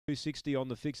260 on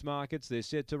the fixed markets. They're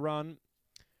set to run.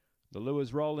 The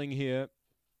lure's rolling here,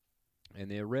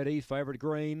 and they're ready. Favourite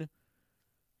green.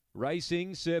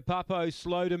 Racing, Sir Puppo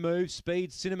slow to move.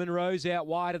 Speed, Cinnamon Rose out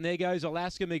wide, and there goes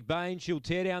Alaska McBain. She'll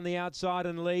tear down the outside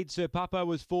and lead. Sir Puppo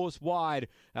was forced wide.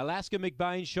 Alaska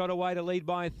McBain shot away to lead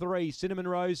by 3. Cinnamon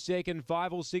Rose second,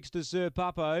 5 or 6 to Sir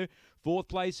Puppo. Fourth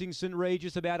placing St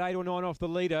Regis, about 8 or 9 off the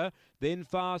leader. Then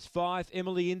Fast 5,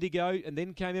 Emily Indigo, and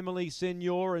then came Emily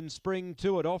Senor and Spring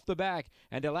to it off the back.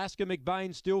 And Alaska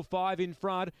McBain still 5 in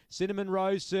front. Cinnamon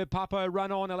Rose, Sir Puppo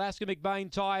run on. Alaska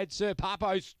McBain tired. Sir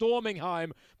Puppo storming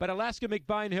home, but Alaska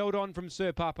McBain held on from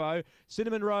Sir Puppo.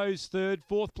 Cinnamon Rose third,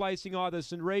 fourth placing either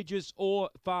St Regis or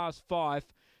Fast 5.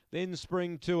 Then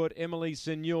Spring to it, Emily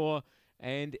Senor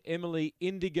and Emily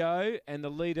Indigo, and the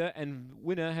leader and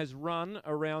winner has run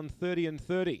around 30 and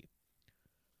 30.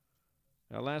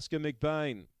 Alaska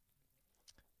McBain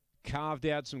carved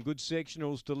out some good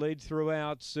sectionals to lead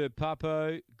throughout. Sir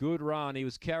Puppo, good run. He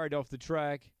was carried off the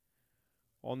track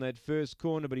on that first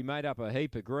corner, but he made up a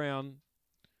heap of ground.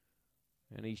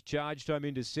 And he's charged home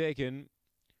into second.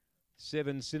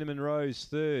 7 Cinnamon Rose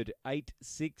third. 8,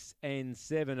 6 and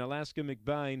 7 Alaska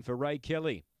McBain for Ray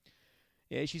Kelly.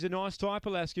 Yeah, she's a nice type,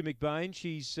 Alaska McBain.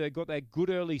 She's got that good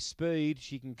early speed.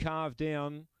 She can carve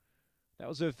down. That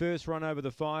was her first run over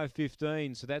the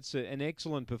 5:15, so that's an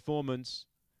excellent performance.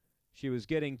 She was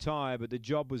getting tired, but the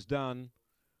job was done.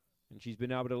 And she's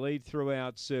been able to lead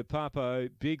throughout. Sir Puppo,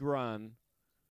 big run.